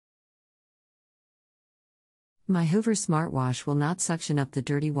My Hoover smartwash will not suction up the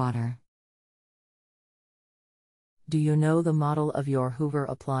dirty water. Do you know the model of your Hoover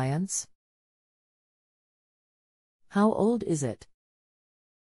appliance? How old is it?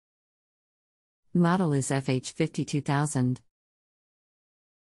 Model is FH52000.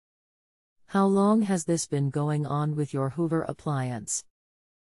 How long has this been going on with your Hoover appliance?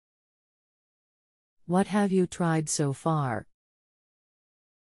 What have you tried so far?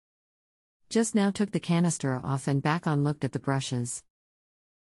 Just now took the canister off and back on, looked at the brushes.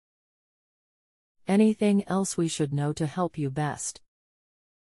 Anything else we should know to help you best?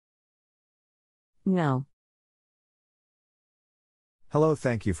 No. Hello,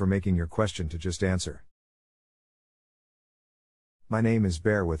 thank you for making your question to JustAnswer. My name is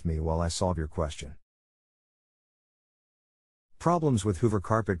Bear with me while I solve your question. Problems with Hoover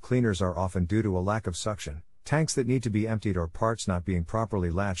carpet cleaners are often due to a lack of suction, tanks that need to be emptied, or parts not being properly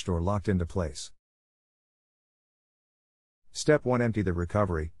latched or locked into place. Step 1. Empty the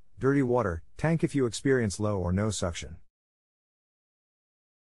recovery, dirty water, tank if you experience low or no suction.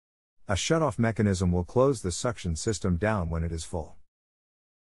 A shutoff mechanism will close the suction system down when it is full.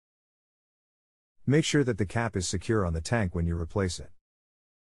 Make sure that the cap is secure on the tank when you replace it.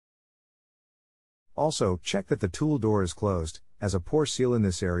 Also, check that the tool door is closed, as a poor seal in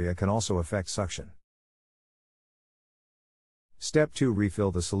this area can also affect suction. Step 2. Refill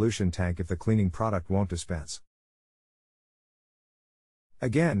the solution tank if the cleaning product won't dispense.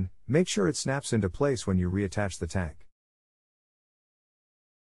 Again, make sure it snaps into place when you reattach the tank.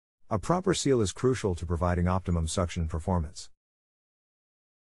 A proper seal is crucial to providing optimum suction performance.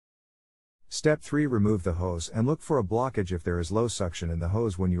 Step 3. Remove the hose and look for a blockage if there is low suction in the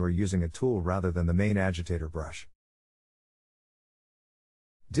hose when you are using a tool rather than the main agitator brush.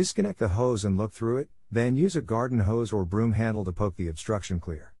 Disconnect the hose and look through it, then use a garden hose or broom handle to poke the obstruction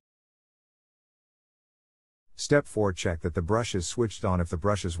clear. Step 4. Check that the brush is switched on if the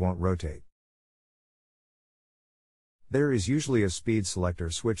brushes won't rotate. There is usually a speed selector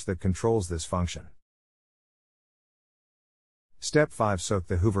switch that controls this function. Step 5. Soak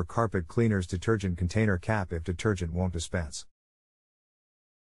the Hoover carpet cleaner's detergent container cap if detergent won't dispense.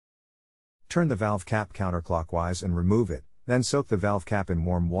 Turn the valve cap counterclockwise and remove it, then soak the valve cap in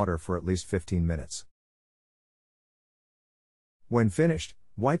warm water for at least 15 minutes. When finished,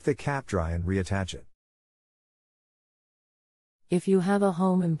 wipe the cap dry and reattach it. If you have a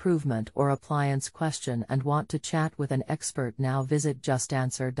home improvement or appliance question and want to chat with an expert now, visit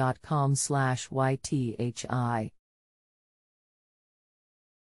justanswer.com/YTHI.